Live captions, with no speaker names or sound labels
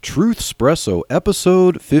Truthspresso,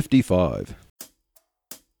 episode 55.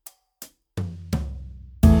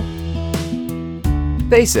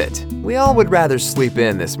 Face it, we all would rather sleep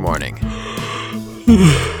in this morning.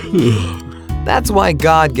 That's why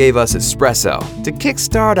God gave us espresso, to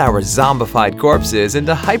kickstart our zombified corpses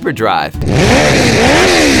into hyperdrive.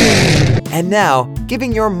 And now,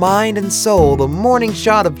 giving your mind and soul the morning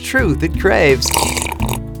shot of truth it craves.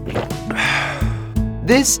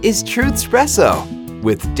 This is Truthspresso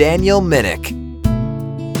with Daniel Minnick.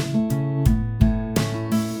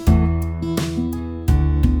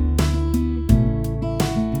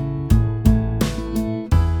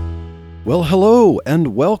 Well, hello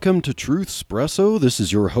and welcome to Truthspresso. This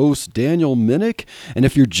is your host, Daniel Minnick, and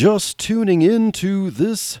if you're just tuning in to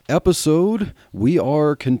this episode, we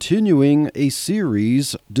are continuing a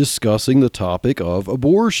series discussing the topic of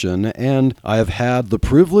abortion, and I have had the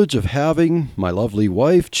privilege of having my lovely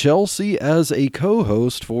wife, Chelsea, as a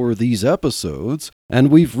co-host for these episodes. And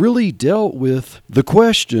we've really dealt with the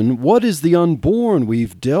question, what is the unborn?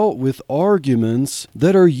 We've dealt with arguments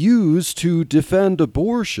that are used to defend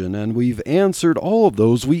abortion, and we've answered all of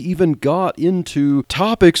those. We even got into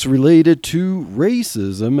topics related to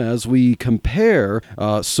racism as we compare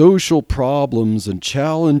social problems and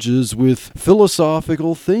challenges with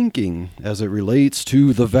philosophical thinking as it relates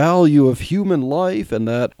to the value of human life and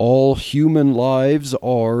that all human lives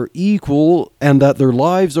are equal and that their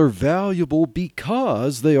lives are valuable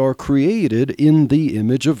because they are created in the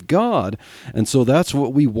image of God. And so that's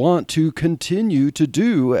what we want to continue to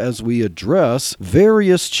do as we address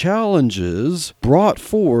various challenges brought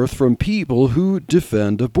forth from people who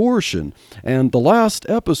defend abortion. And the last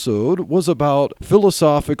episode was about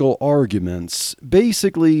philosophical arguments.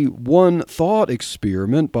 Basically, one thought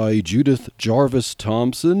experiment by Judith Jarvis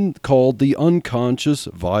Thomson called The Unconscious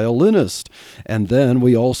Violinist. And then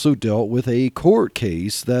we also dealt with a court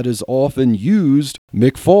case that is often used,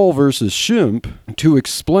 McFall versus Shimp, to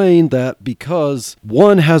explain that because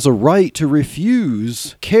one has a right to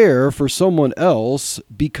refuse care for someone else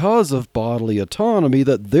because of bodily autonomy,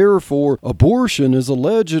 that therefore abortion is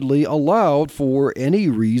allegedly allowed for any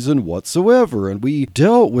reason whatsoever. And we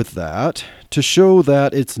dealt with that to show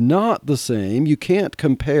that it's not the same. You can't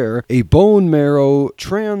compare a bone marrow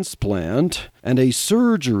transplant and a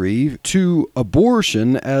surgery to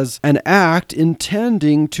abortion as an act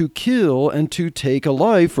intending to kill and to take a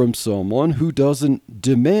life from someone who doesn't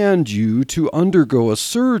demand you to undergo a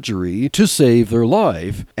surgery to save their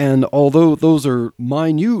life. And although those are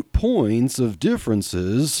minute points of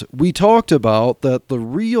differences, we talked about that the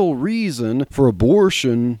real reason for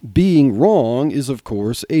abortion being wrong is, of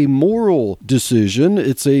course, a moral decision.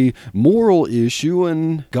 It's a moral issue,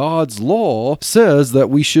 and God's law says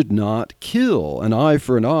that we should not kill. An eye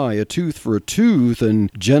for an eye, a tooth for a tooth,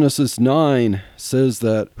 and Genesis 9 says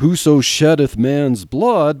that whoso sheddeth man's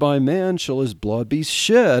blood, by man shall his blood be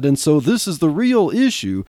shed. And so this is the real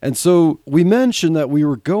issue. And so we mentioned that we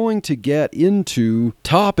were going to get into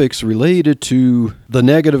topics related to the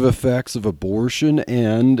negative effects of abortion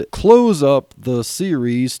and close up the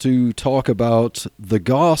series to talk about the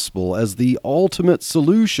gospel as the ultimate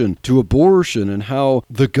solution to abortion and how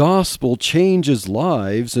the gospel changes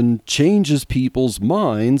lives and changes people's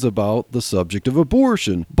minds about the subject of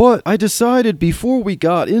abortion. But I decided before we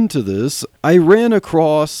got into this, I ran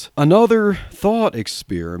across another thought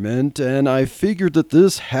experiment, and I figured that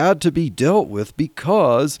this had to be dealt with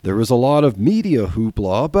because there was a lot of media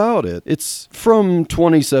hoopla about it. It's from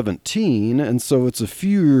 2017, and so it's a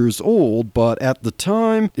few years old, but at the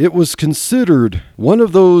time, it was considered one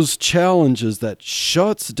of those challenges that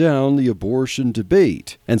shuts down the abortion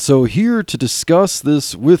debate. And so here to discuss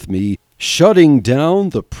this with me, shutting down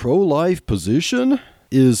the pro-life position,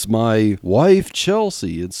 is my wife,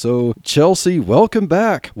 Chelsea. And so, Chelsea, welcome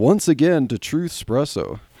back once again to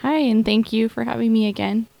Truthspresso. Hi, and thank you for having me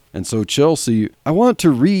again. And so, Chelsea, I want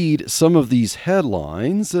to read some of these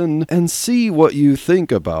headlines and see what you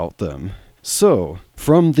think about them. So,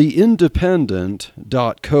 from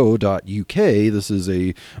theindependent.co.uk, this is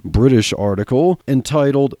a British article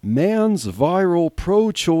entitled, Man's Viral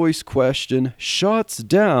Pro-Choice Question Shuts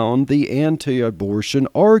Down the Anti-Abortion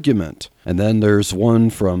Argument. And then there's one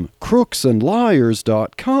from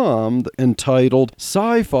crooksandliars.com entitled,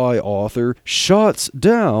 Sci-Fi Author Shuts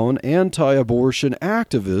Down Anti-Abortion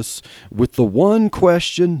Activists with the One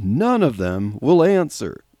Question None of Them Will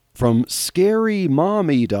Answer. From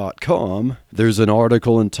ScaryMommy.com, there's an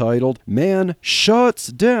article entitled, Man Shuts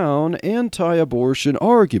Down Anti-Abortion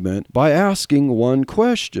Argument by Asking One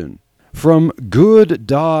Question. From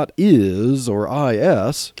good.is or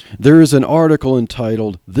is, there is an article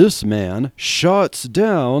entitled, "This Man Shuts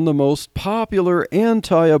Down the Most Popular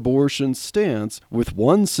Anti-Abortion Stance with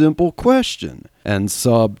One Simple Question," and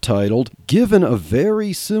subtitled, "Given a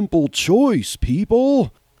Very Simple Choice,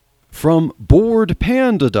 People." From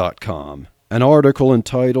boredpanda.com, an article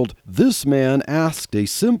entitled, "This Man Asked a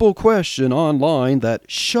Simple Question Online That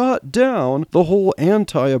Shut Down the Whole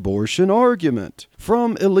Anti-Abortion Argument."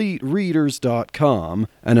 From elitereaders.com,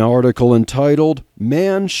 an article entitled,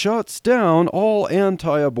 "Man Shuts Down All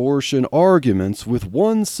Anti-Abortion Arguments with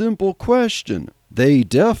One Simple Question. They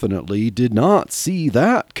Definitely Did Not See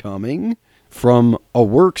That Coming." From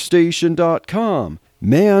aworkstation.com,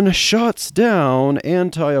 "Man Shuts Down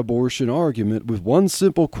Anti-Abortion Argument with One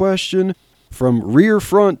Simple Question." From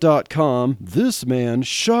rearfront.com, "This Man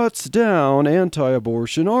Shuts Down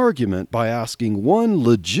Anti-Abortion Argument by Asking One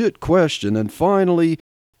Legit Question." And finally,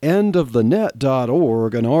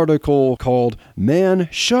 endofthenet.org, an article called "Man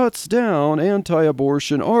Shuts Down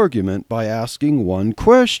Anti-Abortion Argument by Asking One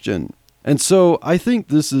Question." And so I think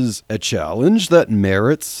this is a challenge that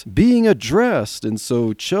merits being addressed. And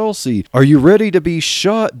so, Chelsea, are you ready to be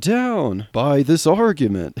shut down by this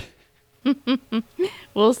argument?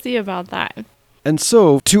 We'll see about that. And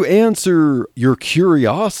so, to answer your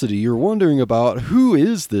curiosity, you're wondering about who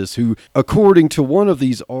is this who, according to one of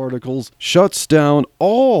these articles, shuts down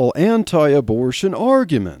all anti-abortion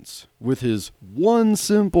arguments with his one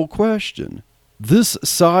simple question. This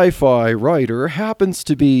sci-fi writer happens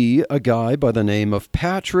to be a guy by the name of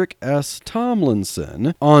Patrick S.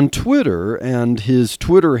 Tomlinson on Twitter, and his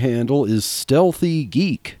Twitter handle is Stealthy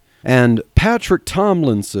Geek. And Patrick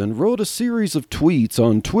Tomlinson wrote a series of tweets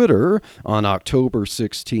on Twitter on October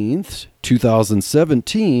 16th,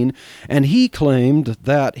 2017, and he claimed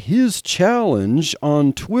that his challenge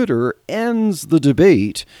on Twitter ends the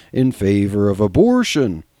debate in favor of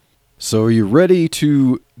abortion. So are you ready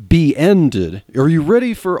to be ended? Are you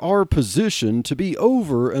ready for our position to be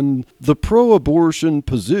over and the pro-abortion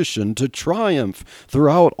position to triumph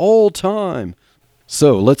throughout all time?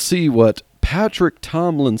 So let's see what Patrick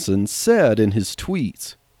Tomlinson said in his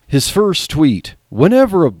tweets. His first tweet: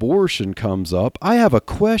 "Whenever abortion comes up, I have a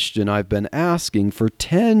question I've been asking for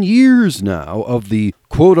 10 years now of the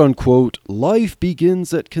quote-unquote life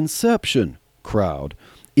begins at conception crowd.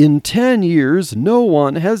 In 10 years, no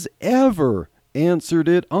one has ever answered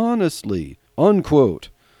it honestly," unquote.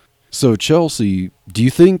 So, Chelsea, do you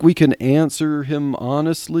think we can answer him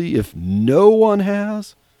honestly if no one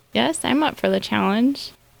has? Yes, I'm up for the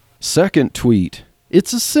challenge. Second tweet: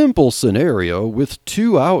 "It's a simple scenario with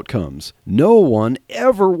two outcomes. No one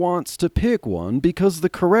ever wants to pick one because the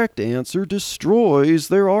correct answer destroys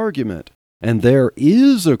their argument. And there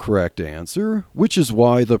is a correct answer, which is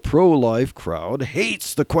why the pro-life crowd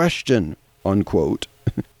hates the question," unquote.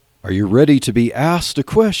 Are you ready to be asked a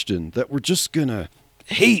question that we're just gonna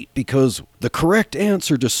hate because the correct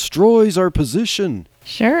answer destroys our position?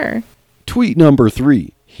 Sure. Tweet number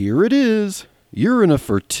 3. Here it is. You're in a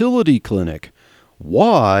fertility clinic.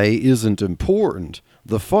 Why isn't important.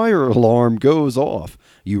 The fire alarm goes off.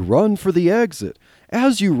 You run for the exit.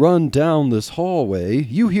 As you run down this hallway,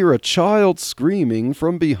 you hear a child screaming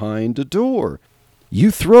from behind a door. You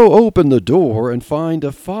throw open the door and find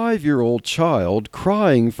a 5-year-old child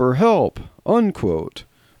crying for help, unquote.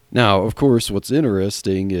 Now, of course, what's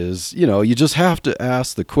interesting is, you just have to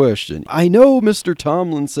ask the question. I know Mr.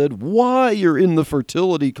 Tomlin said why you're in the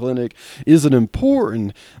fertility clinic isn't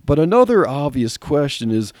important, but another obvious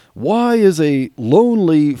question is, why is a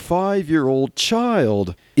lonely 5-year-old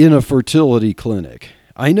child in a fertility clinic?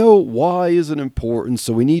 I know why isn't important,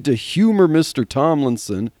 so we need to humor Mr.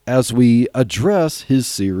 Tomlinson as we address his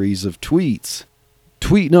series of tweets.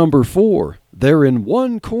 Tweet number 4. They're in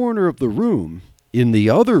one corner of the room. In the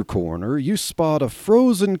other corner, you spot a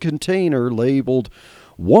frozen container labeled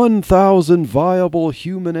 1,000 viable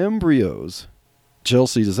human embryos.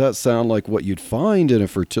 Chelsea, does that sound like what you'd find in a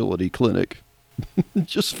fertility clinic?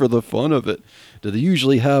 Just for the fun of it. Do they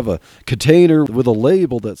usually have a container with a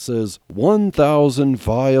label that says 1,000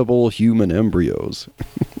 viable human embryos?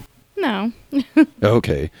 No.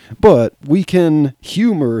 Okay, but we can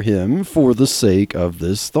humor him for the sake of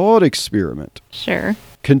this thought experiment. Sure.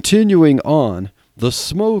 Continuing on, the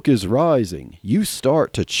smoke is rising. You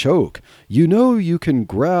start to choke. You know you can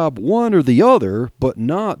grab one or the other, but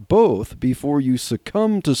not both, before you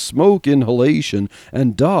succumb to smoke inhalation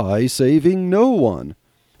and die, saving no one.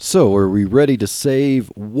 So, are we ready to save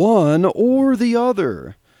one or the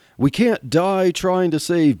other? We can't die trying to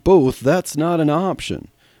save both. That's not an option.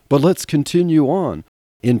 But let's continue on.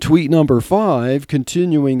 In tweet number 5,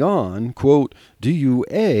 continuing on, quote, do you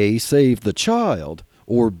A, save the child,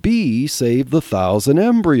 or B, save the 1,000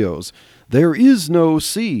 embryos? There is no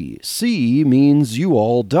C. C means you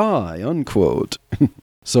all die, unquote.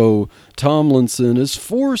 So Tomlinson is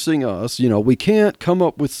forcing us, we can't come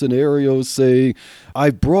up with scenarios saying,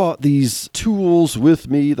 I brought these tools with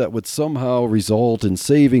me that would somehow result in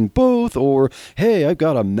saving both, or, hey, I've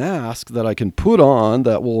got a mask that I can put on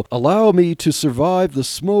that will allow me to survive the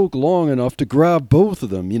smoke long enough to grab both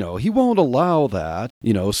of them. He won't allow that,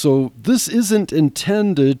 so this isn't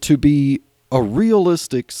intended to be a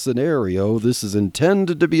realistic scenario. This is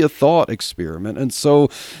intended to be a thought experiment. And so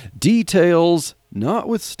details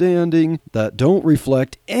notwithstanding that don't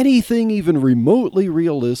reflect anything even remotely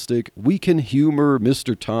realistic, we can humor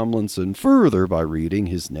Mr. Tomlinson further by reading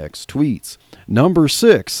his next tweets. Number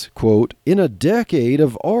 6, quote, in a decade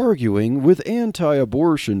of arguing with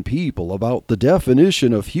anti-abortion people about the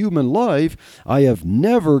definition of human life, I have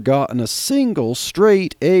never gotten a single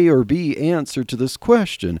straight A or B answer to this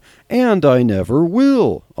question, and I never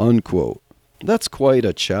will, unquote. That's quite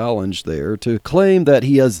a challenge there to claim that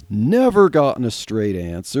he has never gotten a straight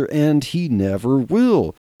answer and he never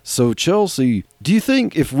will. So Chelsea, do you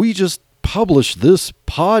think if we just publish this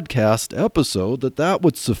podcast episode that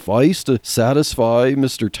would suffice to satisfy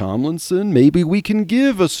Mr. Tomlinson? Maybe we can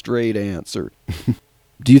give a straight answer.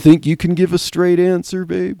 Do you think you can give a straight answer,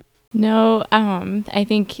 babe? No, I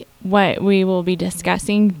think what we will be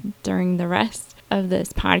discussing during the rest of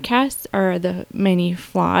this podcast are the many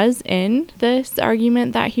flaws in this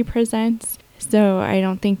argument that he presents. So I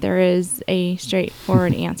don't think there is a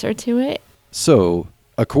straightforward answer to it. So,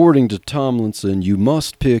 according to Tomlinson, you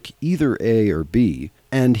must pick either A or B,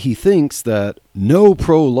 and he thinks that no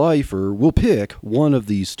pro-lifer will pick one of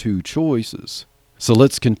these two choices. So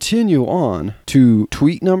let's continue on to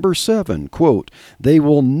tweet number 7, quote, they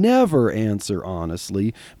will never answer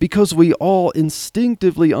honestly because we all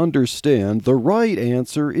instinctively understand the right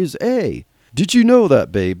answer is A. Did you know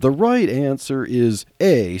that, babe? The right answer is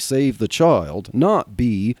A, save the child, not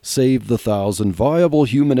B, save the 1,000 viable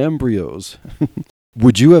human embryos.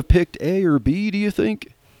 Would you have picked A or B, do you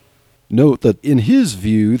think? Note that in his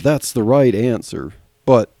view, that's the right answer.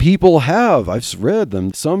 But people I've read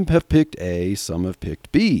them, some have picked A, some have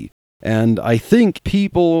picked B. And I think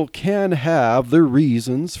people can have their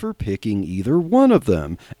reasons for picking either one of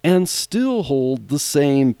them and still hold the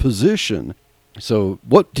same position. So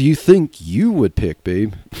what do you think you would pick,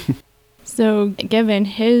 babe? So given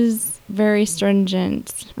his very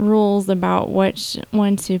stringent rules about which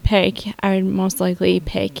one to pick, I would most likely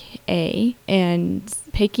pick A. And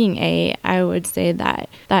picking A, I would say that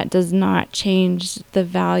does not change the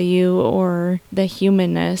value or the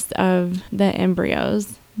humanness of the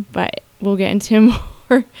embryos. But we'll get into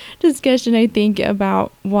more discussion, I think,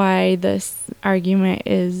 about why this argument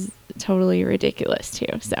is totally ridiculous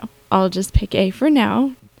too. So I'll just pick A for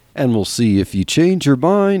now. And we'll see if you change your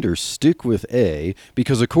mind or stick with A,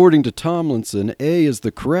 because according to Tomlinson, A is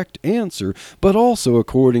the correct answer, but also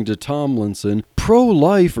according to Tomlinson,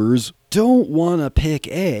 pro-lifers don't want to pick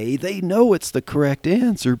A. They know it's the correct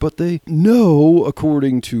answer, but they know,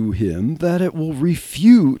 according to him, that it will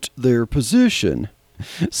refute their position.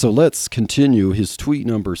 So let's continue his tweet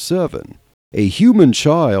number 7. A human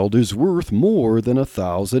child is worth more than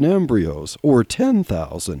 1,000 embryos, or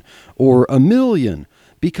 10,000, or 1,000,000.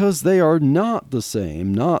 Because they are not the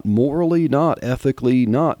same, not morally, not ethically,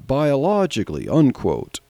 not biologically,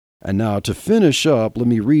 unquote. And now to finish up, let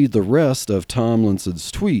me read the rest of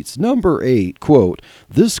Tomlinson's tweets. Number 8, quote,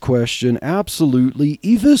 this question absolutely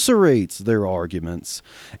eviscerates their arguments,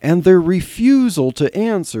 and their refusal to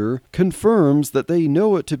answer confirms that they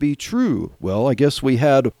know it to be true. Well, I guess we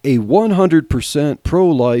had a 100%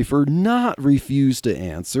 pro-lifer not refuse to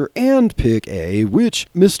answer and pick A, which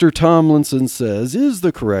Mr. Tomlinson says is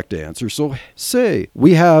the correct answer. So say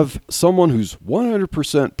we have someone who's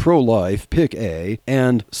 100% pro-life pick A,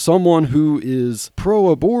 and someone who is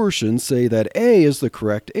pro-abortion say that A is the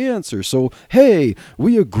correct answer. So, hey,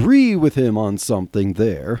 we agree with him on something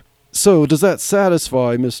there. So, does that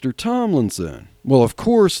satisfy Mr. Tomlinson? Well, of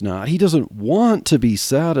course not. He doesn't want to be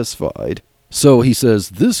satisfied. So he says,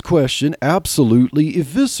 this question absolutely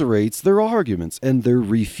eviscerates their arguments, and their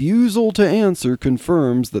refusal to answer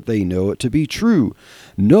confirms that they know it to be true.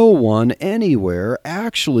 No one anywhere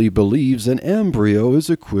actually believes an embryo is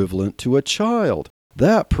equivalent to a child.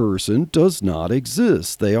 That person does not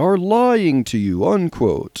exist. They are lying to you,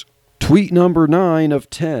 unquote. Tweet number 9 of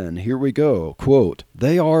 10. Here we go. Quote,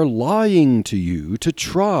 they are lying to you to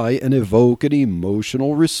try and evoke an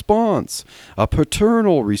emotional response, a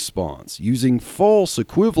paternal response, using false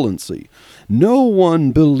equivalency. No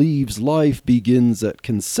one believes life begins at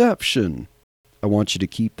conception. I want you to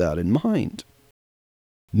keep that in mind.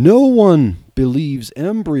 No one believes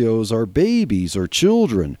embryos are babies or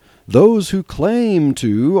children. Those who claim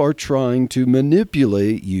to are trying to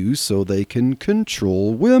manipulate you so they can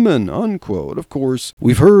control women, unquote. Of course,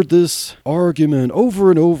 we've heard this argument over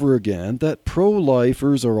and over again that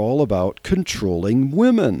pro-lifers are all about controlling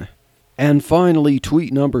women. And finally,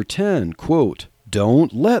 tweet number 10, quote,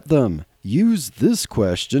 don't let them. Use this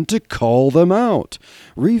question to call them out.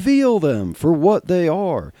 Reveal them for what they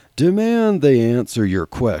are. Demand they answer your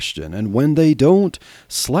question. And when they don't,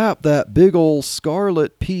 slap that big ol'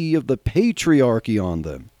 scarlet P of the patriarchy on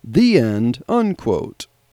them. The end, unquote.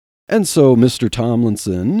 And so Mr.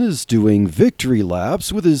 Tomlinson is doing victory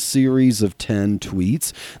laps with his series of 10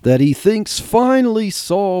 tweets that he thinks finally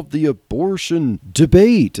solved the abortion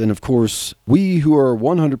debate. And of course, we who are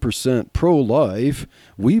 100% pro-life,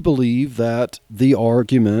 we believe that the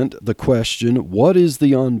argument, the question, what is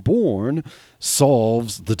the unborn,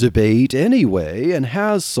 solves the debate anyway and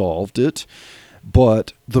has solved it.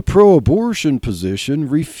 But the pro-abortion position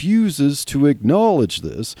refuses to acknowledge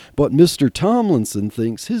this, but Mr. Tomlinson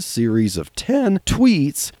thinks his series of 10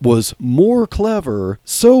 tweets was more clever,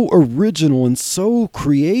 so original and so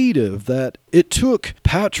creative that it took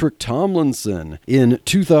Patrick Tomlinson in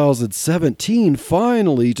 2017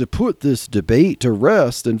 finally to put this debate to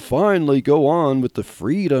rest and finally go on with the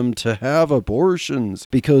freedom to have abortions,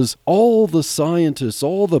 because all the scientists,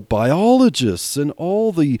 all the biologists, and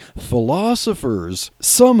all the philosophers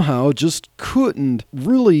somehow just couldn't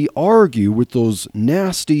really argue with those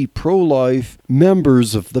nasty pro-life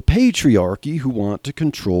members of the patriarchy who want to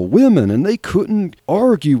control women. And they couldn't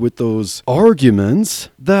argue with those arguments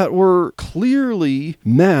that were clearly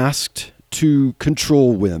masked to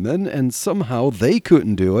control women, and somehow they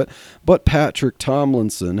couldn't do it. But Patrick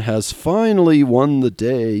Tomlinson has finally won the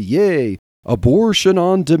day. Yay! Abortion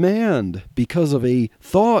on demand because of a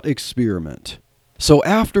thought experiment. So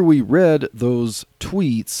after we read those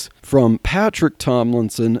tweets from Patrick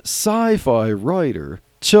Tomlinson, sci-fi writer,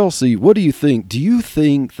 Chelsea, what do you think? Do you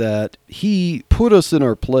think that he put us in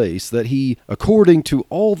our place, that he, according to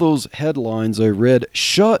all those headlines I read,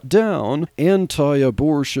 shut down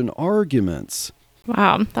anti-abortion arguments?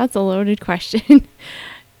 Wow, that's a loaded question.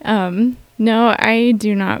 No, I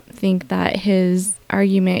do not think that his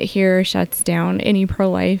argument here shuts down any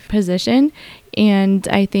pro-life position. And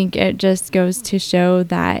I think it just goes to show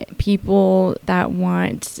that people that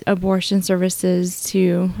want abortion services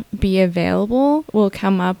to be available will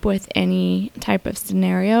come up with any type of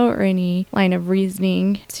scenario or any line of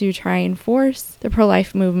reasoning to try and force the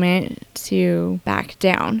pro-life movement to back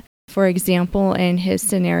down. For example, in his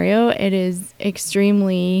scenario, it is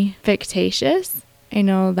extremely fictitious. I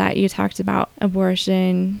know that you talked about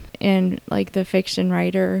abortion and like the fiction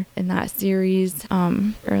writer in that series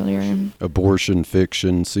earlier. Abortion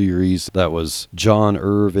fiction series. That was John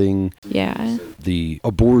Irving. Yeah. The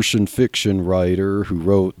abortion fiction writer who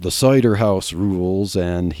wrote The Cider House Rules,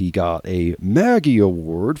 and he got a Maggie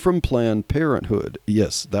Award from Planned Parenthood.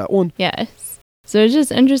 Yes, that one? Yes. So it's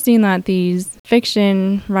just interesting that these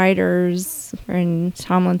fiction writers, or in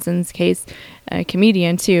Tomlinson's case, a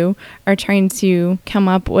comedian too, are trying to come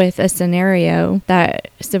up with a scenario that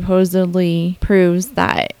supposedly proves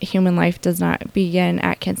that human life does not begin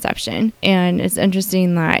at conception. And it's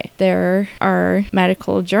interesting that there are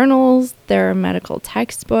medical journals, there are medical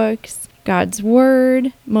textbooks, God's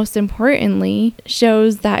word, most importantly,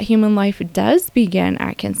 shows that human life does begin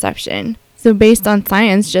at conception. So based on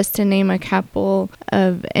science, just to name a couple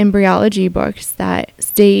of embryology books that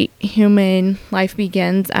state human life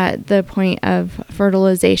begins at the point of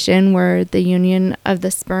fertilization, where the union of the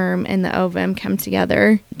sperm and the ovum come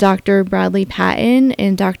together. Dr. Bradley Patton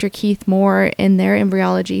and Dr. Keith Moore in their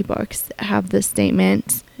embryology books have this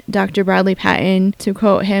statement. Dr. Bradley Patton, to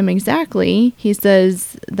quote him exactly, he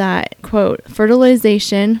says that, quote,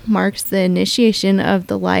 fertilization marks the initiation of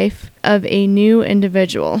the life of a new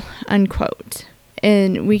individual, unquote.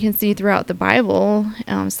 And we can see throughout the Bible,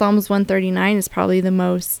 Psalms 139 is probably the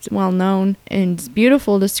most well-known and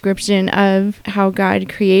beautiful description of how God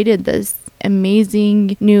created this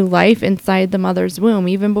amazing new life inside the mother's womb.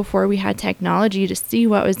 Even before we had technology to see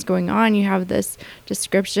what was going on, you have this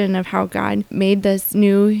description of how God made this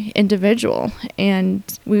new individual. And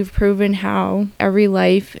we've proven how every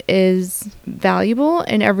life is valuable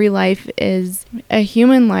and every life is a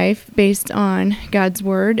human life based on God's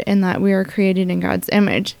word, and that we are created in God's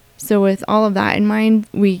image. So with all of that in mind,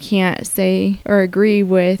 we can't say or agree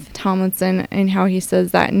with Tomlinson in how he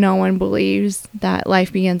says that no one believes that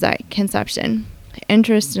life begins at conception.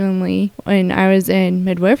 Interestingly, when I was in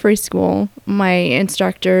midwifery school, my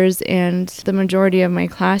instructors and the majority of my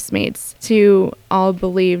classmates too all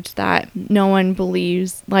believed that no one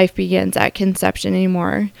believes life begins at conception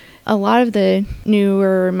anymore. A lot of the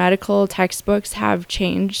newer medical textbooks have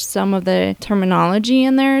changed some of the terminology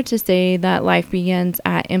in there to say that life begins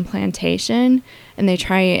at implantation, and they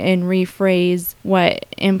try and rephrase what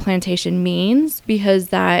implantation means because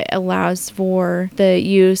that allows for the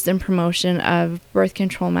use and promotion of birth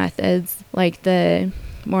control methods like the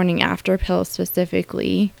morning after pill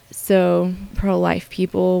specifically. So pro-life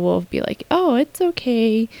people will be like, oh, it's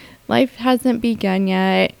okay. Life hasn't begun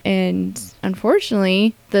yet. And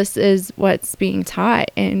unfortunately, this is what's being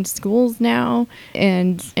taught in schools now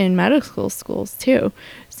and in medical schools too.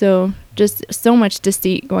 So just so much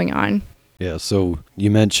deceit going on. Yeah, so you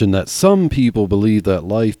mentioned that some people believe that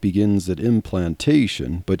life begins at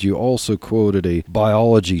implantation, but you also quoted a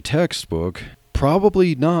biology textbook.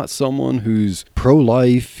 Probably not someone who's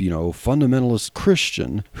pro-life, fundamentalist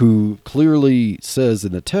Christian, who clearly says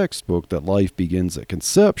in the textbook that life begins at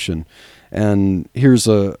conception. And here's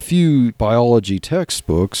a few biology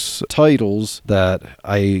textbooks, titles that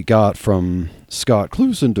I got from Scott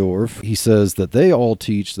Klusendorf. He says that they all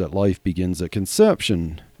teach that life begins at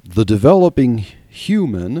conception. The Developing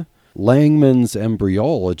Human, Langman's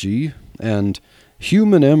Embryology, and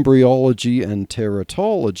Human Embryology and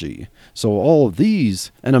Teratology. So all of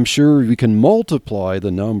these, and I'm sure we can multiply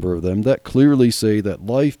the number of them that clearly say that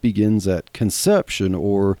life begins at conception,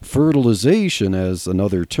 or fertilization as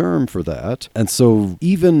another term for that. And so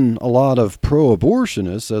even a lot of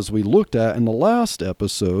pro-abortionists, as we looked at in the last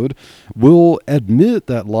episode, will admit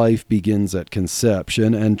that life begins at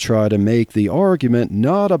conception and try to make the argument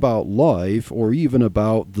not about life or even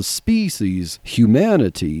about the species,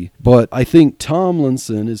 humanity, but I think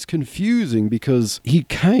Tomlinson is confusing because he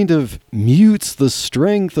kind of mutes the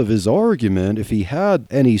strength of his argument, if he had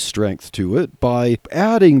any strength to it, by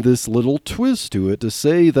adding this little twist to it to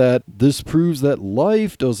say that this proves that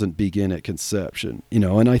life doesn't begin at conception.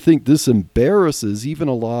 And I think this embarrasses even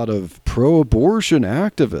a lot of pro-abortion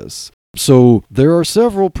activists. So there are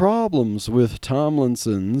several problems with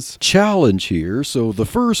Tomlinson's challenge here. So the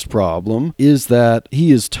first problem is that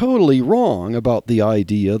he is totally wrong about the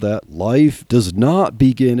idea that life does not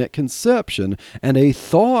begin at conception, and a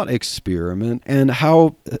thought experiment and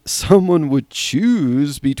how someone would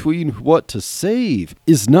choose between what to save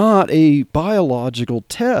is not a biological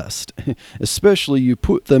test. Especially you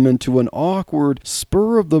put them into an awkward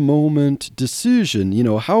spur-of-the-moment decision.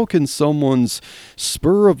 How can someone's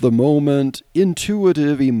spur-of-the-moment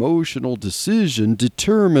intuitive emotional decision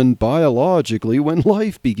determined biologically when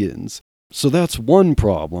life begins? So that's one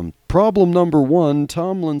problem. Problem number one,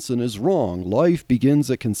 Tomlinson is wrong. Life begins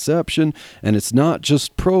at conception, and it's not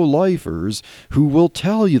just pro-lifers who will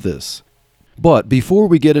tell you this. But before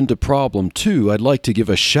we get into problem two, I'd like to give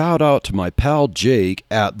a shout out to my pal Jake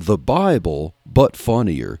at The Bible, But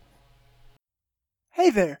Funnier. Hey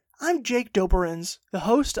there, I'm Jake Doberins, the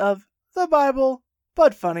host of The Bible,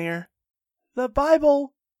 But Funnier. The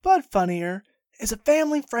Bible, But Funnier is a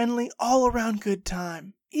family-friendly, all-around good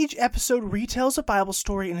time. Each episode retells a Bible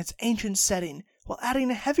story in its ancient setting, while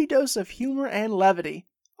adding a heavy dose of humor and levity,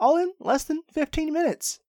 all in less than 15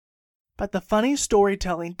 minutes. But the funny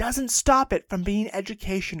storytelling doesn't stop it from being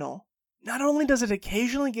educational. Not only does it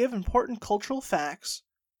occasionally give important cultural facts,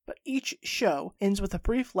 but each show ends with a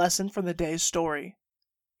brief lesson from the day's story.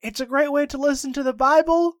 It's a great way to listen to the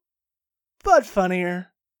Bible, but funnier.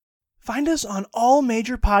 Find us on all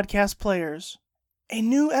major podcast players. A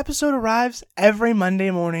new episode arrives every Monday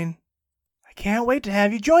morning. I can't wait to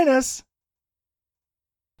have you join us.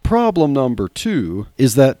 Problem number two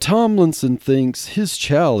is that Tomlinson thinks his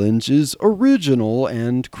challenge is original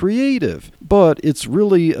and creative, but it's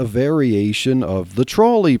really a variation of the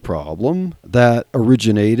trolley problem that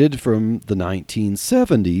originated from the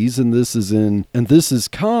 1970s, and this is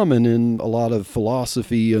common in a lot of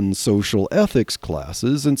philosophy and social ethics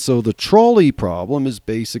classes. And so the trolley problem is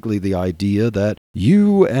basically the idea that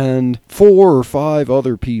you and 4 or 5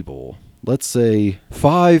 other people, let's say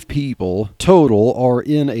 5 people total, are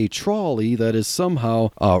in a trolley that is somehow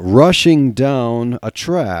rushing down a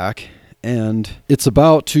track, and it's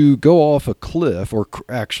about to go off a cliff or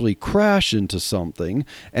actually crash into something,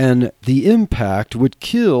 and the impact would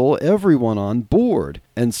kill everyone on board.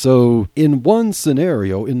 And so in one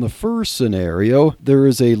scenario, in the first scenario, there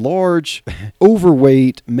is a large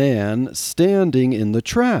overweight man standing in the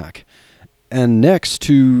track. and next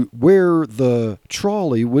to where the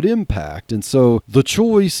trolley would impact. And so the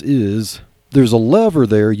choice is, there's a lever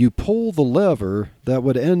there. You pull the lever, that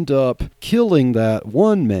would end up killing that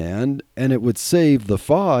one man, and it would save the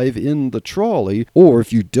 5 in the trolley. Or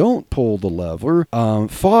if you don't pull the lever,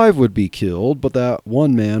 5 would be killed, but that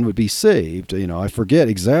one man would be saved. I forget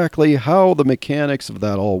exactly how the mechanics of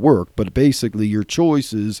that all work, but basically your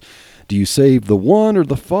choice is, do you save the 1 or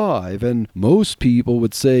the 5? And most people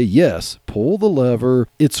would say, yes, pull the lever.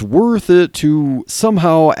 It's worth it to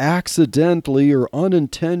somehow accidentally or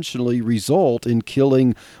unintentionally result in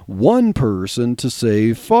killing one person to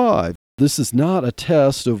save 5. This is not a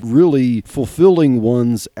test of really fulfilling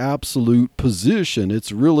one's absolute position.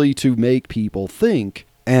 It's really to make people think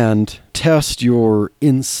and test your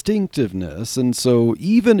instinctiveness. And so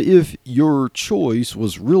even if your choice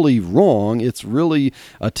was really wrong, it's really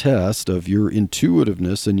a test of your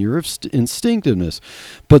intuitiveness and your instinctiveness.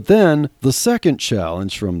 But then the second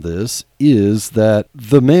challenge from this is that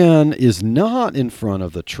the man is not in front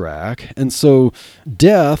of the track, and so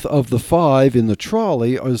death of the 5 in the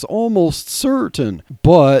trolley is almost certain.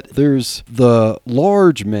 But there's the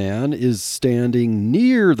large man is standing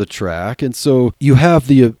near the track, and so you have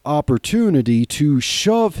the opportunity to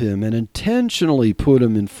shove him and intentionally put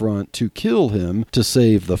him in front to kill him to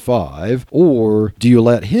save the 5, or do you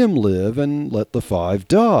let him live and let the 5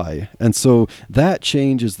 die? And so that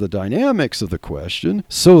changes the dynamics of the question,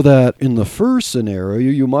 so that in the first scenario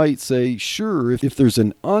you might say, sure, if there's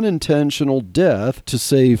an unintentional death to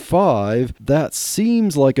save 5, that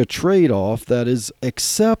seems like a trade-off that is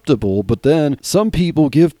acceptable. But then some people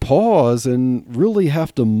give pause and really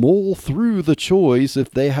have to mull through the choice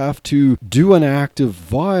if they have to do an act of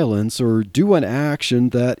violence or do an action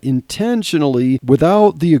that intentionally,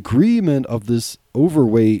 without the agreement of this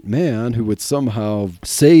overweight man who would somehow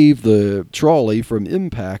save the trolley from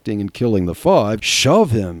impacting and killing the 5,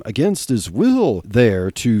 shove him against his will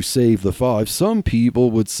there to save the 5. Some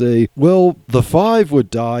people would say, well, the 5 would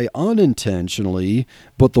die unintentionally,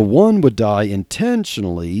 but the 1 would die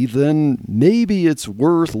intentionally. Then maybe it's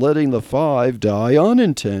worth letting the 5 die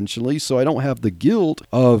unintentionally, so I don't have the guilt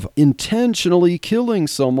of intentionally killing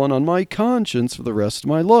someone on my conscience for the rest of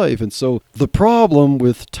my life. And so the problem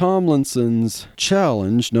with Tomlinson's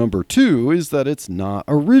challenge number 2 is that it's not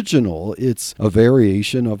original. It's a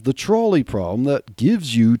variation of the trolley problem that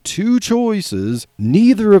gives you 2 choices.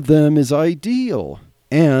 Neither of them is ideal.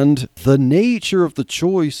 And the nature of the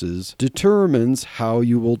choices determines how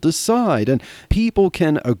you will decide. And people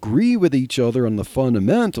can agree with each other on the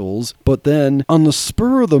fundamentals, but then on the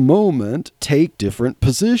spur of the moment, take different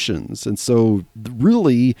positions. And so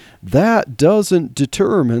really, that doesn't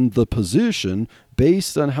determine the position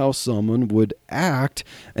based on how someone would act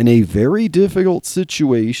in a very difficult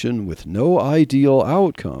situation with no ideal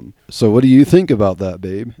outcome. So what do you think about that,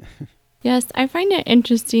 babe? Yes, I find it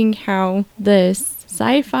interesting how this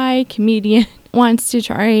sci-fi comedian wants to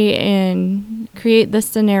try and create this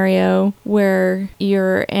scenario where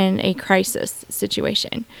you're in a crisis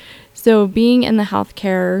situation. So being in the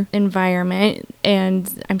healthcare environment,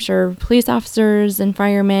 and I'm sure police officers and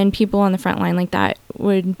firemen, people on the front line like that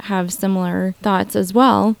would have similar thoughts as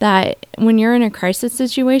well, that when you're in a crisis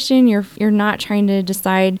situation, you're not trying to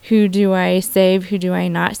decide who do I save, who do I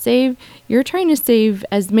not save. You're trying to save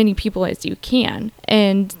as many people as you can.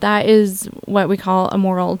 And that is what we call a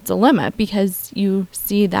moral dilemma, because you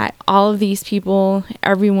see that all of these people,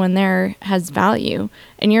 everyone there has value,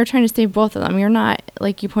 and you're trying to save both of them. You're not,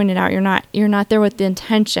 like you pointed out, you're not there with the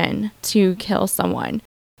intention to kill someone.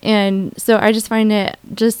 And so I just find it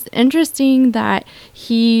just interesting that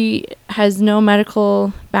he has no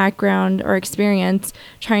medical background or experience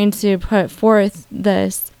trying to put forth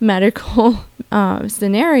this medical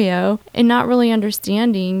scenario and not really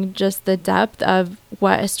understanding just the depth of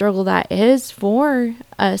what a struggle that is for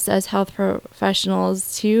us as health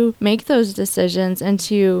professionals to make those decisions and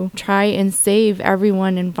to try and save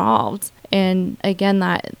everyone involved. And again,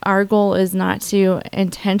 that our goal is not to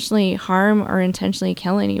intentionally harm or intentionally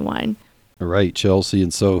kill anyone. Right, Chelsea.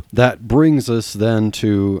 And so that brings us then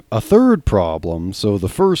to a third problem. So the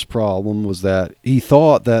first problem was that he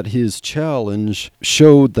thought that his challenge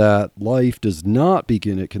showed that life does not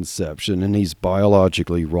begin at conception, and he's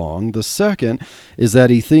biologically wrong. The second is that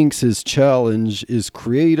he thinks his challenge is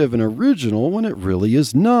creative and original when it really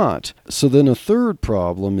is not. So then a third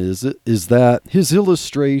problem is that his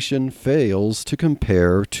illustration fails to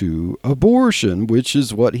compare to abortion, which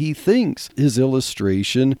is what he thinks his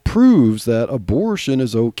illustration proves that abortion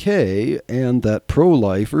is okay and that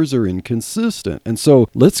pro-lifers are inconsistent. And so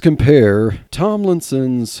let's compare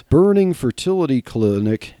Tomlinson's burning fertility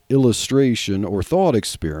clinic illustration or thought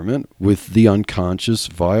experiment with the unconscious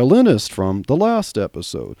violinist from the last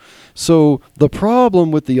episode. So the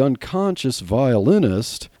problem with the unconscious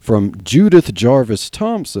violinist from Judith Jarvis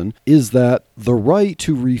Thomson is that the right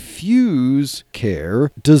to refuse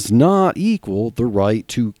care does not equal the right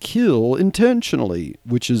to kill intentionally,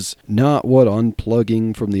 which is not what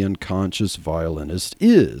unplugging from the unconscious violinist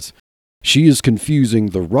is. She is confusing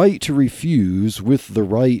the right to refuse with the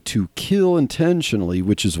right to kill intentionally,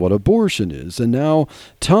 which is what abortion is. And now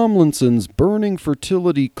Tomlinson's burning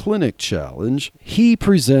fertility clinic challenge, he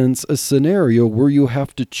presents a scenario where you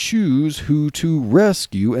have to choose who to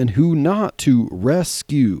rescue and who not to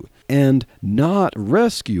rescue. And not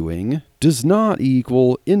rescuing does not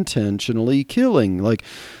equal intentionally killing. Like,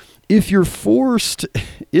 if you're forced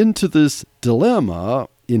into this dilemma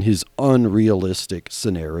in his unrealistic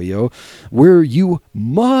scenario where you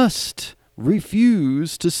must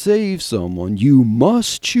refuse to save someone, you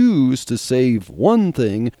must choose to save one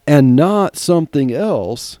thing and not something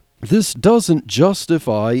else, this doesn't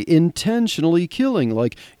justify intentionally killing.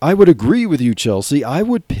 Like, I would agree with you, Chelsea. I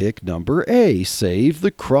would pick number A, save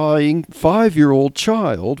the crying 5-year-old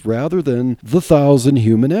child rather than the 1,000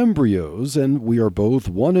 human embryos. And we are both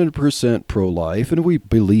 100% pro-life, and we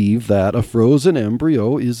believe that a frozen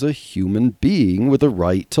embryo is a human being with a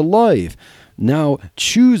right to life. Now,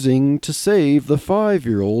 choosing to save the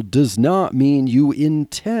 5-year-old does not mean you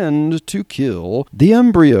intend to kill the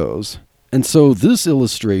embryos. And so this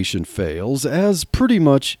illustration fails, as pretty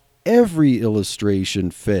much every illustration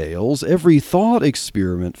fails, every thought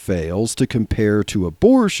experiment fails to compare to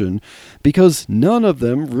abortion, because none of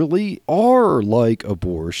them really are like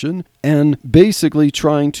abortion, and basically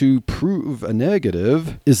trying to prove a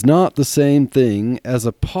negative is not the same thing as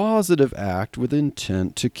a positive act with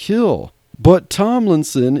intent to kill. But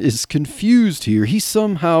Tomlinson is confused here. He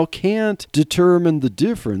somehow can't determine the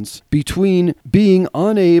difference between being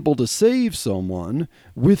unable to save someone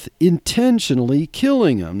with intentionally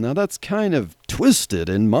killing him. Now, that's kind of twisted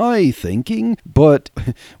in my thinking, but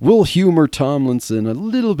we'll humor Tomlinson a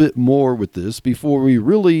little bit more with this before we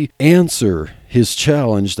really answer his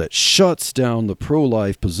challenge that shuts down the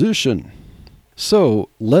pro-life position. So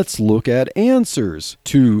let's look at answers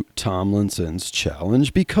to Tomlinson's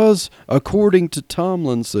challenge, because according to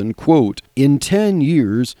Tomlinson, quote, in 10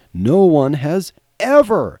 years, no one has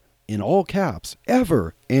ever, in all caps,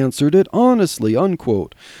 ever answered it honestly,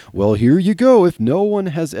 unquote. Well, here you go. If no one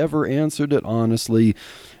has ever answered it honestly,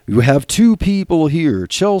 you have two people here,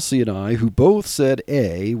 Chelsea and I, who both said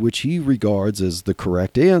A, which he regards as the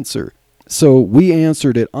correct answer. So we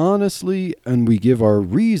answered it honestly, and we give our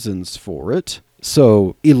reasons for it.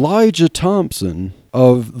 So Elijah Thompson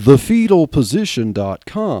of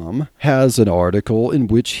thefetalposition.com has an article in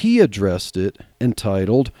which he addressed it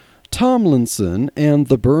entitled Tomlinson and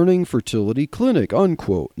the Burning Fertility Clinic,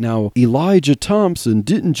 unquote. Now, Elijah Thompson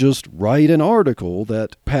didn't just write an article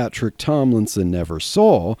that Patrick Tomlinson never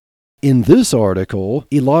saw. In this article,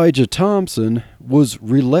 Elijah Thompson was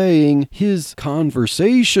relaying his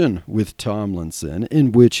conversation with Tomlinson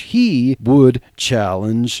in which he would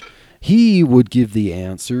challenge, he would give the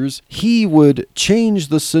answers, he would change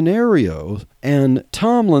the scenario, and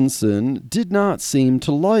Tomlinson did not seem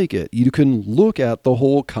to like it. You can look at the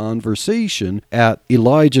whole conversation at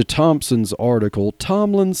Elijah Thompson's article,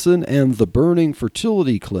 Tomlinson and the Burning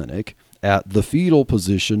Fertility Clinic, at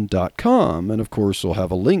thefetalposition.com. And of course, we'll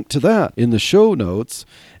have a link to that in the show notes.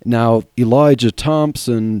 Now, Elijah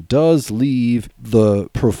Thompson does leave the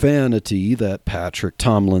profanity that Patrick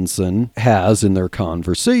Tomlinson has in their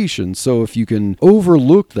conversation. So if you can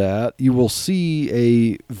overlook that, you will see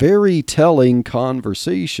a very telling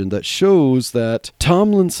conversation that shows that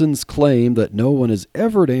Tomlinson's claim that no one has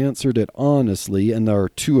ever answered it honestly and are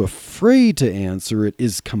too afraid to answer it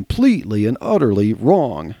is completely and utterly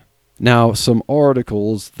wrong. Now, some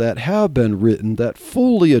articles that have been written that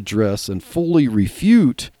fully address and fully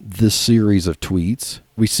refute this series of tweets.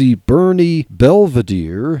 We see Bernie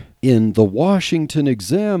Belvedere in the Washington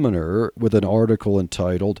Examiner with an article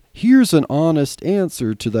entitled, "Here's an Honest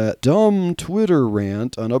Answer to That Dumb Twitter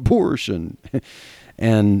Rant on Abortion."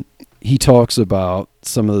 And he talks about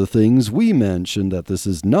some of the things we mentioned, that this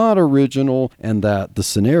is not original and that the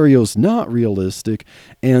scenario's not realistic,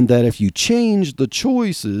 and that if you change the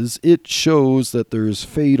choices, it shows that there's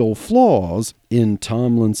fatal flaws in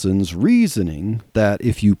Tomlinson's reasoning, that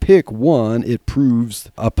if you pick one, it proves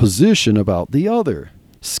a position about the other.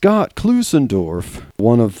 Scott Klusendorf,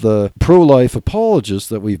 one of the pro-life apologists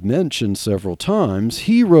that we've mentioned several times,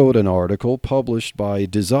 he wrote an article published by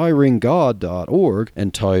DesiringGod.org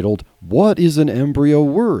entitled, "What is an Embryo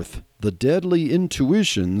Worth? The Deadly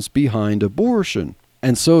Intuitions Behind Abortion."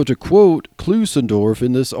 And so to quote Klusendorf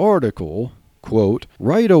in this article, quote,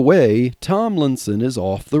 "Right away, Tomlinson is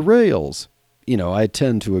off the rails." I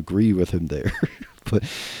tend to agree with him there. But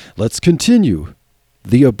let's continue.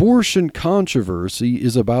 "The abortion controversy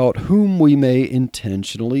is about whom we may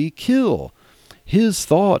intentionally kill. His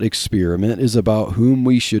thought experiment is about whom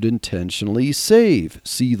we should intentionally save.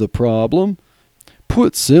 See the problem?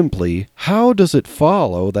 Put simply, how does it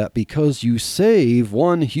follow that because you save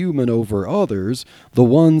one human over others, the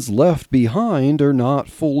ones left behind are not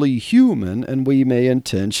fully human and we may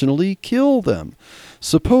intentionally kill them?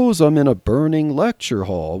 Suppose I'm in a burning lecture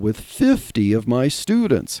hall with 50 of my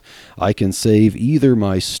students. I can save either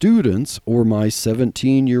my students or my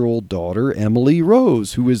 17-year-old daughter, Emily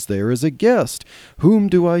Rose, who is there as a guest. Whom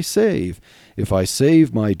do I save? If I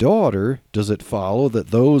save my daughter, does it follow that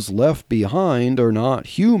those left behind are not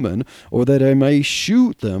human, or that I may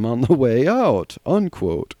shoot them on the way out?"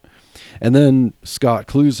 Unquote. And then Scott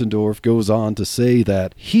Klusendorf goes on to say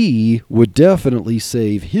that he would definitely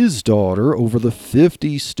save his daughter over the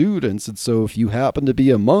 50 students, and so if you happen to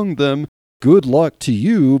be among them, good luck to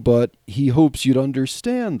you, but he hopes you'd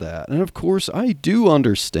understand that. And of course, I do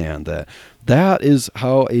understand that. That is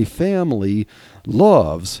how a family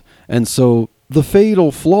loves. And so the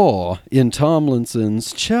fatal flaw in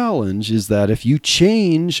Tomlinson's challenge is that if you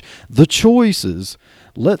change the choices,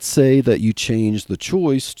 let's say that you change the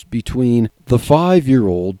choice between the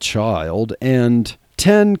 5-year-old child and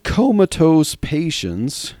 10 comatose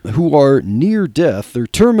patients who are near death. They're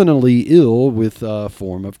terminally ill with a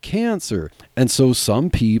form of cancer. And so some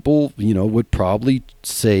people, would probably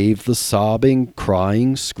save the sobbing,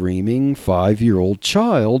 crying, screaming 5-year-old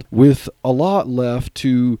child with a lot left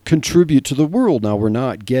to contribute to the world. Now, we're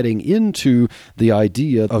not getting into the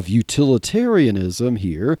idea of utilitarianism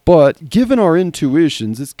here, but given our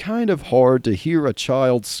intuitions, it's kind of hard to hear a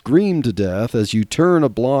child scream to death as you turn a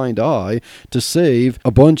blind eye to save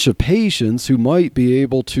a bunch of patients who might be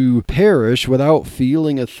able to perish without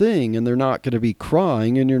feeling a thing, and they're not going to be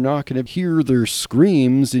crying, and you're not going to hear their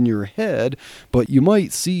screams in your head, but you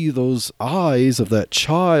might see those eyes of that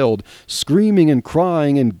child screaming and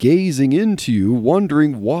crying and gazing into you,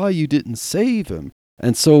 wondering why you didn't save him.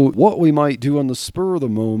 And so what we might do on the spur of the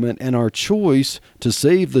moment and our choice to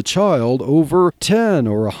save the child over 10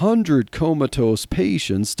 or 100 comatose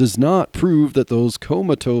patients does not prove that those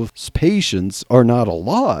comatose patients are not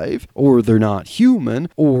alive, or they're not human,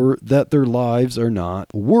 or that their lives are not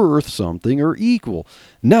worth something or equal.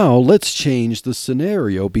 Now let's change the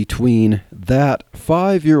scenario between that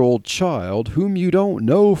 5-year-old child whom you don't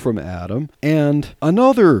know from Adam and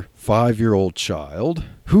another 5-year-old child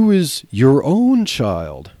who is your own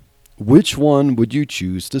child. Which one would you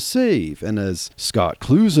choose to save? And as Scott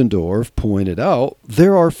Klusendorf pointed out,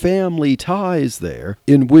 there are family ties there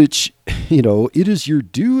in which, it is your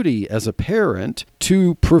duty as a parent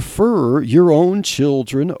to prefer your own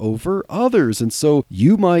children over others. And so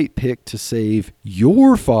you might pick to save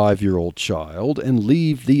your 5-year-old child and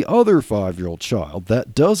leave the other 5-year-old child.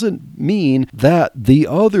 That doesn't mean that the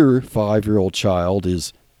other 5-year-old child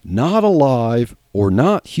is not alive or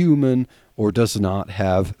not human or does not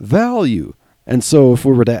have value. And so if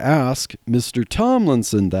we were to ask Mr.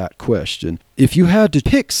 Tomlinson that question, if you had to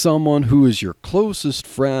pick someone who is your closest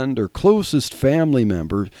friend or closest family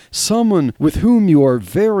member, someone with whom you are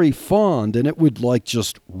very fond, and it would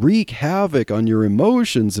just wreak havoc on your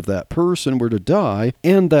emotions if that person were to die,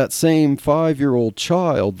 and that same 5-year-old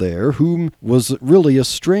child there whom was really a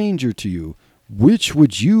stranger to you, which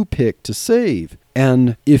would you pick to save?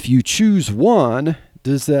 And if you choose one,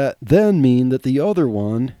 does that then mean that the other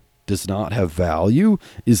one does not have value,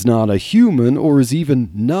 is not a human, or is even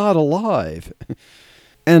not alive?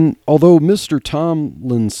 And although Mr.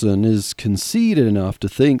 Tomlinson is conceited enough to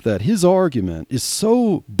think that his argument is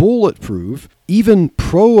so bulletproof, even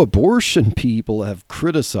pro-abortion people have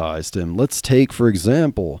criticized him. Let's take, for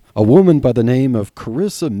example, a woman by the name of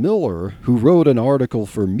Carissa Miller, who wrote an article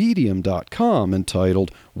for Medium.com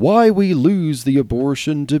entitled, "Why We Lose the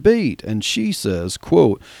Abortion Debate." And she says,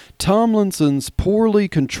 quote, "Tomlinson's poorly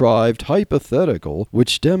contrived hypothetical,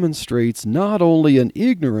 which demonstrates not only an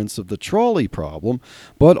ignorance of the trolley problem,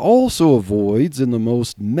 but also avoids in the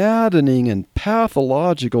most maddening and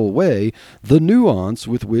pathological way the nuance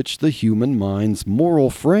with which the human mind's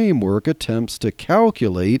moral framework attempts to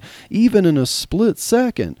calculate, even in a split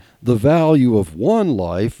second, the value of one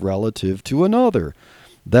life relative to another.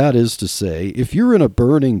 That is to say, if you're in a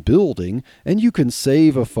burning building and you can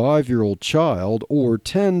save a 5-year-old child or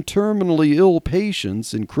 10 terminally ill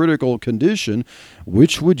patients in critical condition,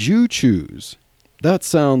 which would you choose? That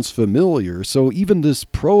sounds familiar, so even this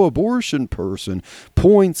pro-abortion person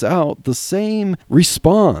points out the same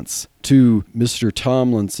response to Mr.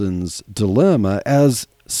 Tomlinson's dilemma as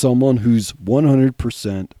someone who's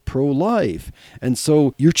 100% pro-life. And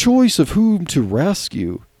so your choice of whom to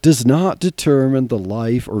rescue does not determine the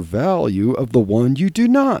life or value of the one you do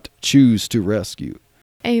not choose to rescue.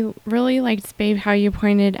 I really liked, Babe, how you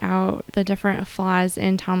pointed out the different flaws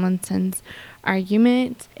in Tomlinson's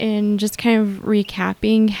argument and just kind of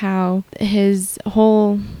recapping how his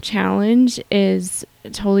whole challenge is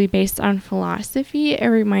totally based on philosophy. It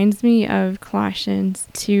reminds me of Colossians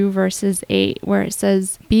 2 verses 8, where it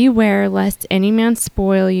says, "Beware lest any man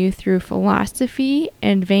spoil you through philosophy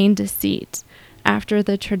and vain deceit, after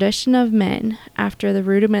the tradition of men, after the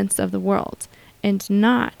rudiments of the world, and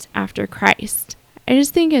not after Christ." I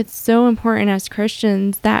just think it's so important as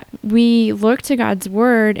Christians that we look to God's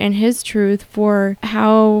word and his truth for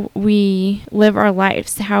how we live our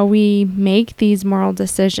lives, how we make these moral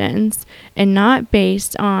decisions, and not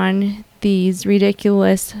based on these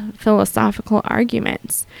ridiculous philosophical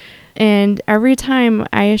arguments. And every time,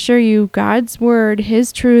 I assure you, God's word,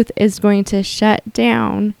 his truth is going to shut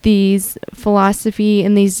down these philosophy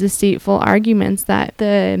and these deceitful arguments that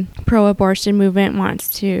the pro-abortion movement wants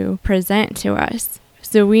to present to us.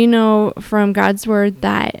 So we know from God's word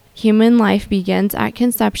that human life begins at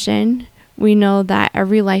conception. We know that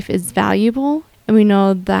every life is valuable. And we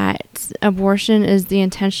know that abortion is the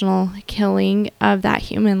intentional killing of that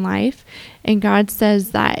human life. And God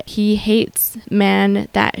says that he hates man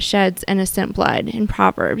that sheds innocent blood in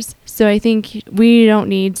Proverbs. So I think we don't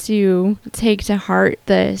need to take to heart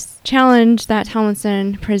this challenge that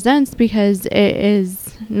Tomlinson presents because it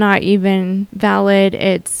is not even valid.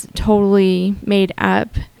 It's totally made up.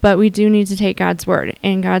 But we do need to take God's word,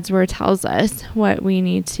 and God's word tells us what we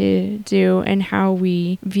need to do and how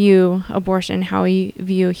we view abortion, how we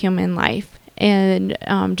view human life. And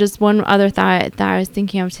just one other thought that I was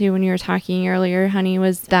thinking of too when you were talking earlier, honey,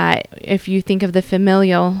 was that if you think of the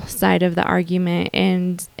familial side of the argument,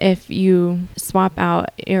 and if you swap out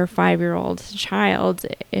your 5-year-old child,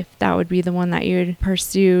 if that would be the one that you would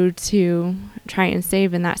pursue to try and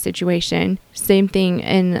save in that situation. Same thing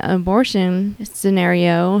in an abortion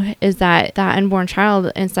scenario is that unborn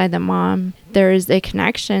child inside the mom, there's a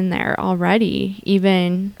connection there already,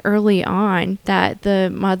 even early on, that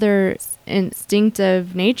the mother's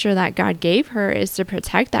instinctive nature that God gave her is to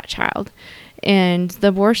protect that child. And the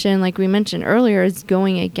abortion, like we mentioned earlier, is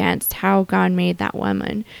going against how God made that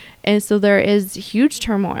woman. And so there is huge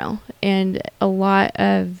turmoil and a lot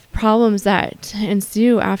of problems that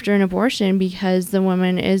ensue after an abortion because the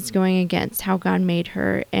woman is going against how God made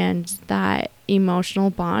her and that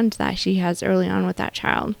emotional bond that she has early on with that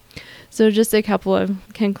child. So just a couple of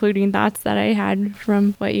concluding thoughts that I had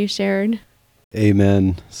from what you shared.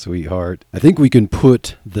 Amen, sweetheart. I think we can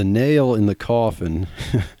put the nail in the coffin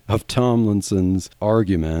of Tomlinson's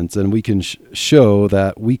arguments, and we can show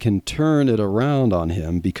that we can turn it around on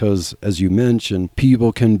him because, as you mentioned,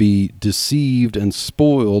 people can be deceived and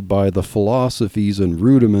spoiled by the philosophies and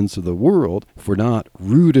rudiments of the world if we're not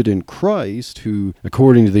rooted in Christ, who,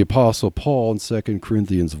 according to the Apostle Paul in 2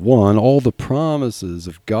 Corinthians 1, all the promises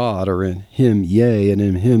of God are in him, yea, and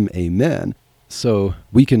in him, amen. So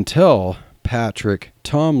we can tell Patrick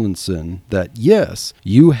Tomlinson that yes,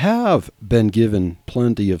 you have been given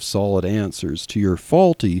plenty of solid answers to your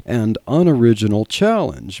faulty and unoriginal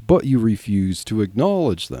challenge, but you refuse to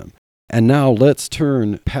acknowledge them. And now let's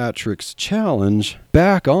turn Patrick's challenge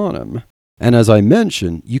back on him. And as I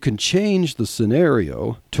mentioned, you can change the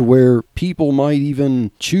scenario to where people might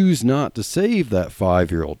even choose not to save that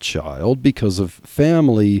 5-year-old child because of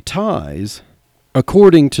family ties.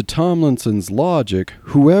 According to Tomlinson's logic,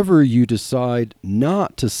 whoever you decide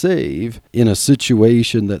not to save in a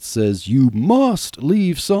situation that says you must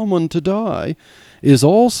leave someone to die is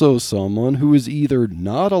also someone who is either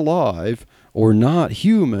not alive or not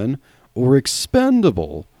human or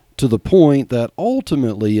expendable, to the point that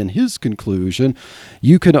ultimately, in his conclusion,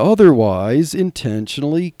 you can otherwise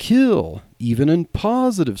intentionally kill, even in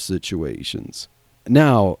positive situations.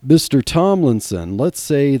 Now, Mr. Tomlinson, let's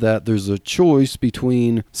say that there's a choice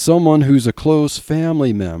between someone who's a close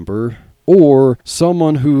family member or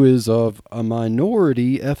someone who is of a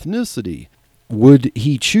minority ethnicity. Would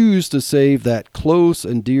he choose to save that close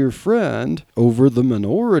and dear friend over the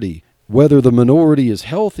minority? whether the minority is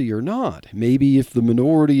healthy or not. Maybe if the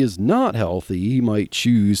minority is not healthy, he might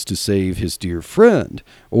choose to save his dear friend.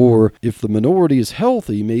 Or if the minority is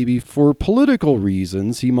healthy, maybe for political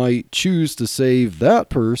reasons, he might choose to save that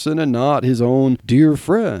person and not his own dear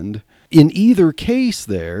friend. In either case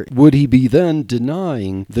there, would he be then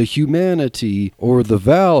denying the humanity or the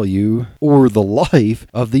value or the life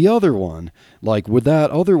of the other one? Like, would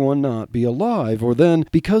that other one not be alive? Or then,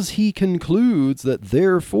 because he concludes that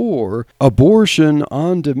therefore abortion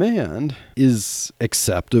on demand is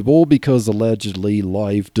acceptable because allegedly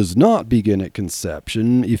life does not begin at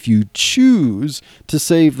conception if you choose to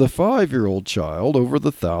save the 5-year-old child over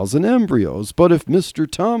the 1,000 embryos. But if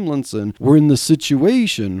Mr. Tomlinson were in the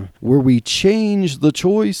situation where we change the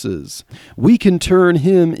choices, we can turn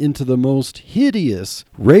him into the most hideous,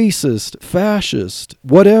 racist, fascist,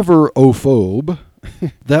 whatever ophobe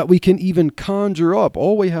that we can even conjure up.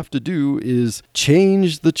 All we have to do is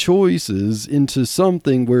change the choices into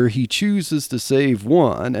something where he chooses to save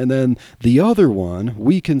one, and then the other one,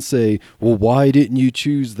 we can say, well, why didn't you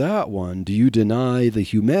choose that one? Do you deny the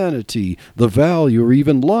humanity, the value, or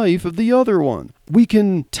even life of the other one? We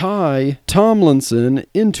can tie Tomlinson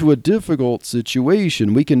into a difficult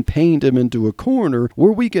situation. We can paint him into a corner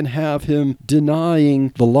where we can have him denying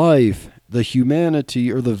the life, the humanity,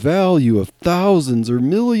 or the value of thousands or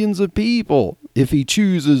millions of people if he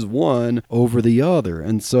chooses one over the other.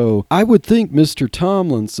 And so I would think Mr.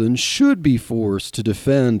 Tomlinson should be forced to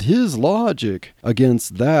defend his logic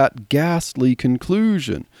against that ghastly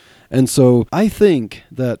conclusion. And so I think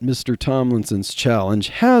that Mr. Tomlinson's challenge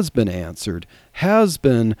has been answered, has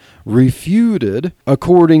been refuted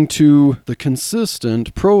according to the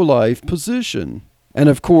consistent pro-life position. And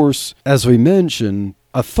of course, as we mentioned,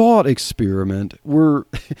 a thought experiment where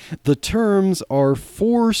the terms are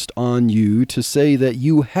forced on you to say that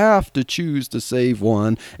you have to choose to save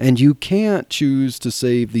one and you can't choose to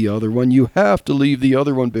save the other one, you have to leave the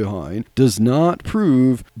other one behind, does not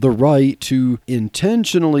prove the right to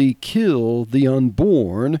intentionally kill the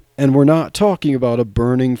unborn. And we're not talking about a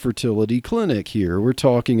burning fertility clinic here. We're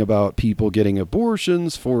talking about people getting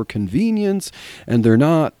abortions for convenience, and they're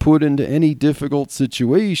not put into any difficult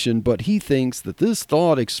situation, but he thinks that this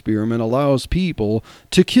thought experiment allows people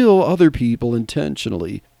to kill other people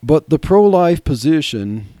intentionally. But the pro-life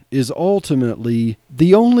position is ultimately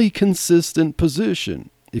the only consistent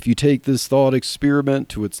position. If you take this thought experiment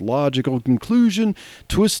to its logical conclusion,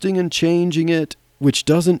 twisting and changing it, which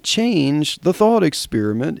doesn't change the thought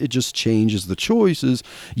experiment, it just changes the choices,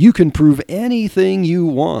 you can prove anything you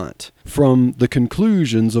want from the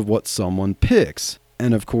conclusions of what someone picks.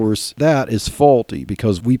 And of course, that is faulty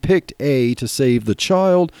because we picked A to save the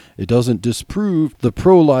child. It doesn't disprove the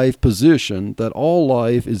pro-life position that all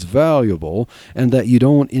life is valuable and that you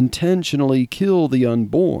don't intentionally kill the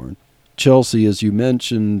unborn. Chelsea, as you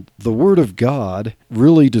mentioned, the Word of God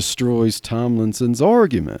really destroys Tomlinson's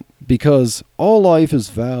argument because all life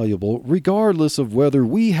is valuable regardless of whether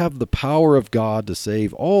we have the power of God to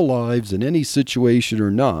save all lives in any situation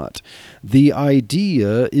or not. The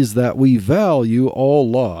idea is that we value all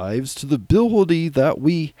lives to the ability that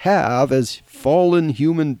we have as fallen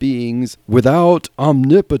human beings without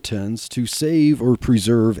omnipotence to save or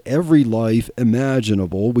preserve every life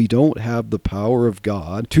imaginable. We don't have the power of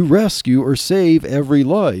God to rescue or save every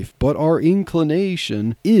life, but our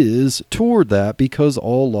inclination is toward that because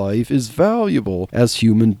all life is valuable as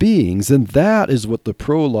human beings, and that is what the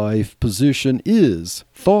pro-life position is,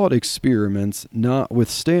 thought experiments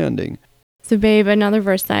notwithstanding. So, babe, another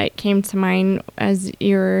verse that came to mind as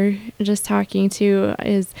you were just talking to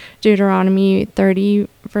is Deuteronomy 30,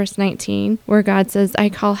 verse 19, where God says, I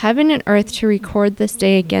call heaven and earth to record this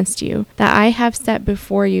day against you, that I have set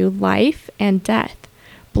before you life and death,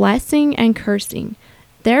 blessing and cursing.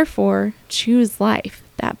 Therefore, choose life,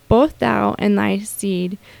 that both thou and thy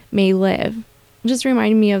seed may live. Just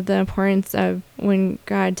reminded me of the importance of when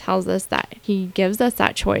God tells us that he gives us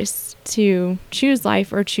that choice to choose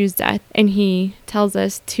life or choose death. And he tells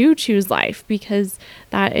us to choose life because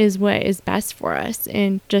that is what is best for us.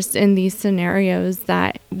 And just in these scenarios,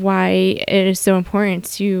 that why it is so important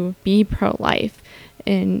to be pro-life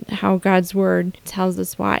and how God's word tells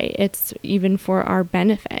us why it's even for our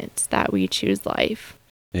benefit that we choose life.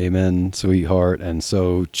 Amen, sweetheart. And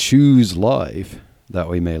so choose life that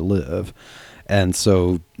we may live. And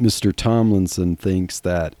so Mr. Tomlinson thinks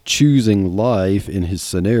that choosing life in his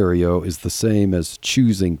scenario is the same as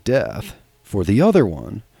choosing death for the other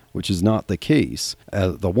one, which is not the case.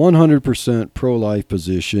 The 100% pro-life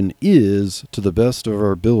position is, to the best of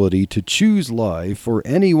our ability, to choose life for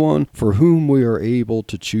anyone for whom we are able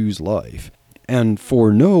to choose life. and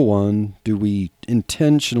for no one do we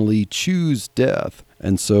intentionally choose death.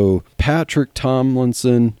 And so, Patrick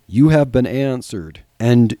Tomlinson, you have been answered,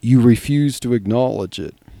 and you refuse to acknowledge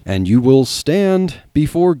it. And you will stand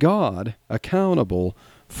before God accountable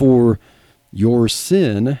for your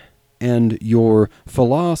sin and your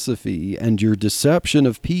philosophy and your deception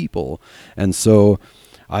of people. And so,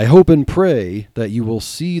 I hope and pray that you will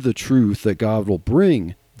see the truth, that God will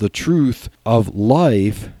bring the truth of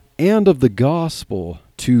life and of the gospel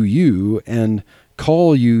to you and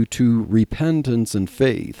call you to repentance and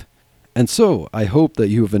faith. And so, I hope that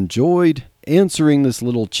you have enjoyed answering this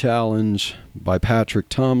little challenge by Patrick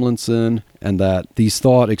Tomlinson, and that these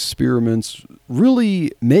thought experiments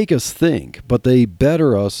really make us think, but they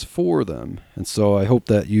better us for them. And so I hope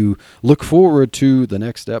that you look forward to the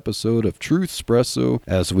next episode of Truth Espresso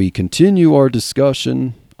as we continue our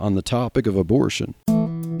discussion on the topic of abortion.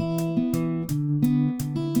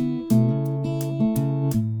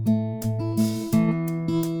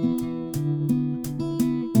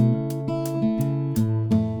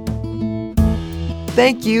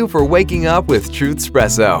 Thank you for waking up with Truth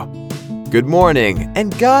Espresso. Good morning,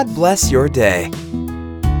 and God bless your day.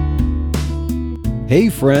 Hey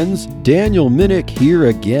friends, Daniel Minnick here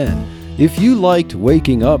again. If you liked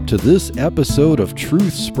waking up to this episode of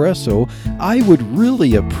Truth Espresso, I would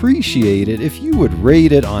really appreciate it if you would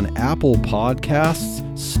rate it on Apple Podcasts,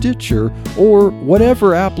 Stitcher, or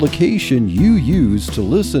whatever application you use to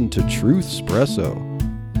listen to Truth Espresso.